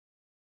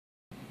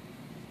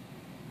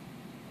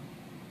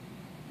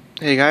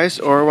Hey guys,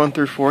 Aura 1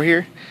 through 4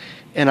 here,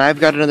 and I've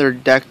got another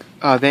deck,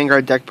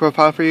 Vanguard deck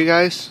profile for you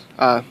guys.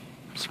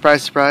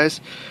 Surprise,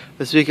 surprise.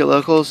 This week at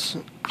Locals,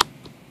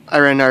 I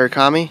ran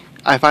Narukami.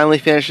 I finally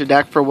finished a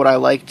deck for what I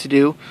like to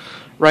do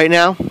right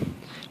now.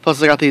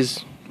 Plus I got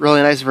these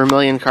really nice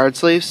vermilion card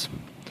sleeves.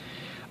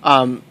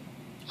 I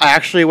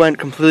actually went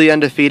completely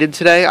undefeated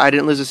today. I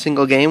didn't lose a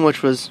single game,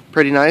 which was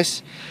pretty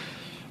nice.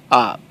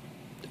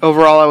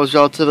 Overall, I was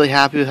relatively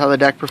happy with how the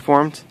deck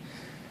performed.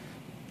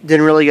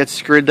 Didn't really get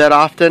screwed that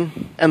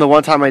often, and the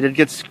one time I did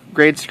get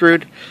grade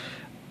screwed,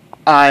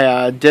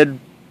 I did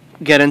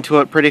get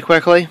into it pretty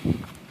quickly,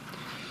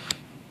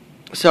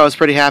 so I was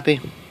pretty happy.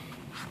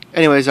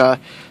 Anyways,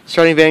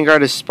 starting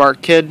Vanguard is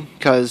Spark Kid,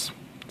 because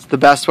it's the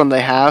best one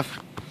they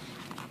have.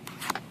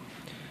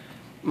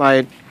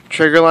 My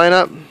trigger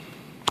lineup,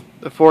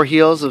 the 4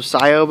 heals of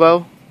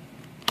Sayobo.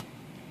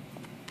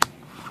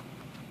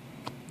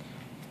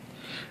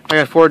 I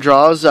got 4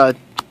 draws,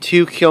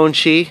 2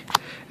 Kyonchi,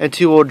 and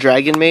 2 old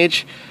Dragon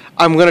Mage.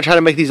 I'm going to try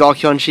to make these all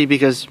Kyonchi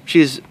because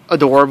she's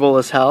adorable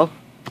as hell.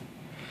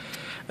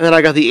 And then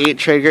I got the 8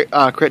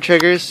 crit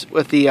triggers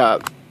with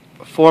the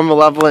 4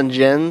 Malevolent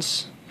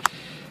Djinns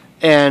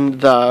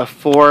and the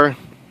 4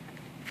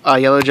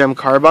 Yellow Gem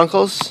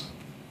Carbuncles.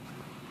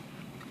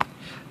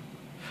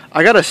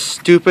 I got a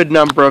stupid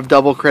number of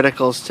double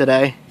criticals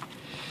today.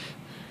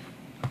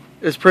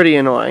 It's pretty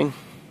annoying.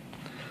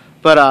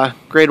 But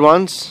grade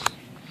 1s,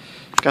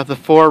 got the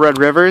 4 Red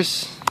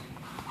Rivers,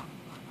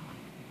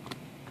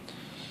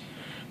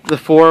 the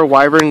 4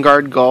 Wyvern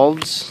Guard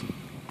Golds,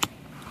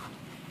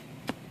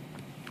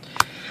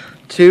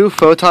 2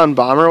 Photon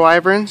Bomber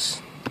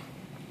Wyverns,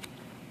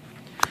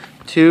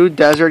 2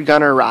 Desert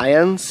Gunner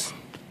Ryans,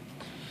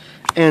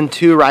 and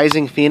 2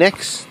 Rising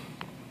Phoenix.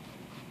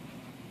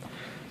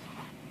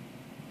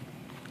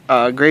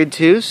 Grade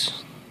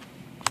 2s,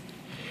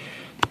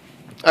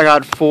 I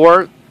got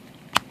 4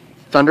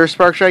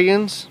 Thunderspark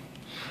Dragons.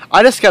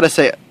 I just gotta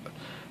say,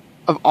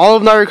 of all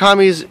of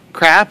Narukami's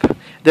crap,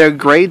 their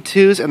grade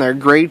 2s and their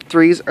grade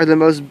 3s are the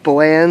most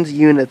bland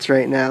units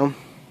right now.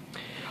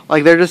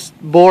 Like, they're just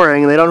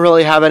boring. They don't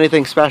really have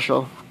anything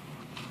special.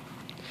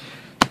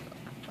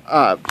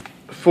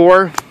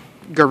 4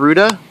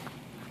 Garuda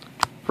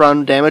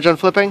run damage on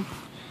flipping.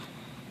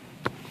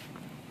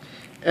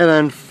 And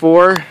then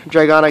 4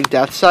 Dragonic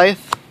Death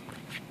Scythe.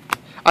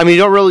 I mean, you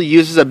don't really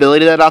use his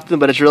ability that often,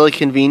 but it's really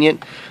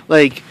convenient.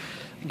 Like,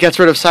 gets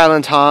rid of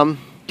Silent Tom,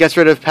 gets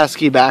rid of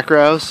pesky back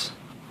rows.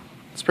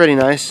 It's pretty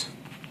nice.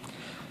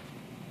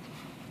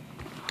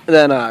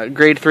 Then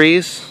grade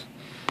 3s,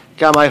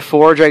 got my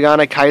 4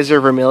 Dragonic Kaiser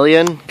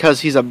Vermilion,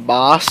 because he's a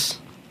boss.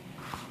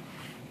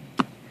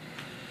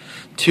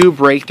 2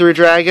 Breakthrough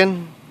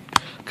Dragon,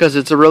 because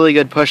it's a really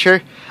good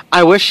pusher.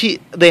 I wish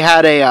they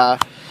had a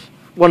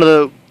one of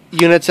the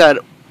units that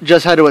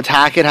just had to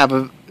attack and have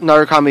a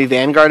Narukami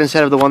Vanguard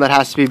instead of the one that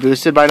has to be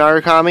boosted by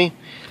Narukami,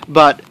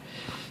 but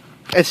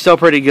it's still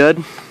pretty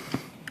good.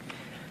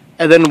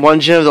 And then 1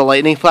 Djinn of the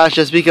Lightning Flash,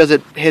 just because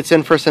it hits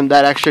in for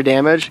that extra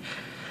damage.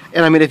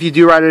 And I mean, if you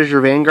do ride it as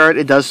your Vanguard,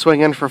 it does swing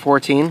in for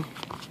 14.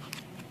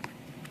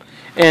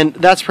 And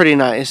that's pretty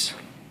nice.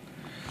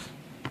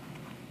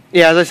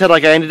 Yeah, as I said,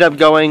 like, I ended up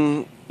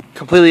going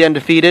completely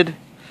undefeated.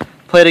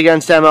 Played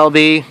against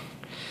MLB,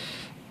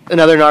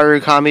 another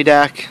Narukami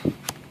deck,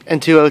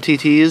 and 2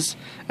 OTTs,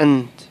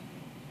 and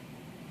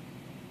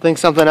I think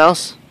something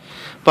else.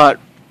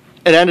 But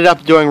it ended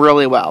up doing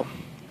really well.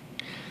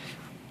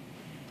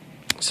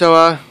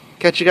 So,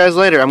 catch you guys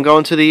later. I'm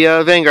going to the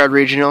Vanguard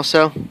Regional,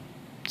 so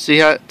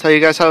tell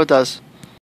you guys how it does.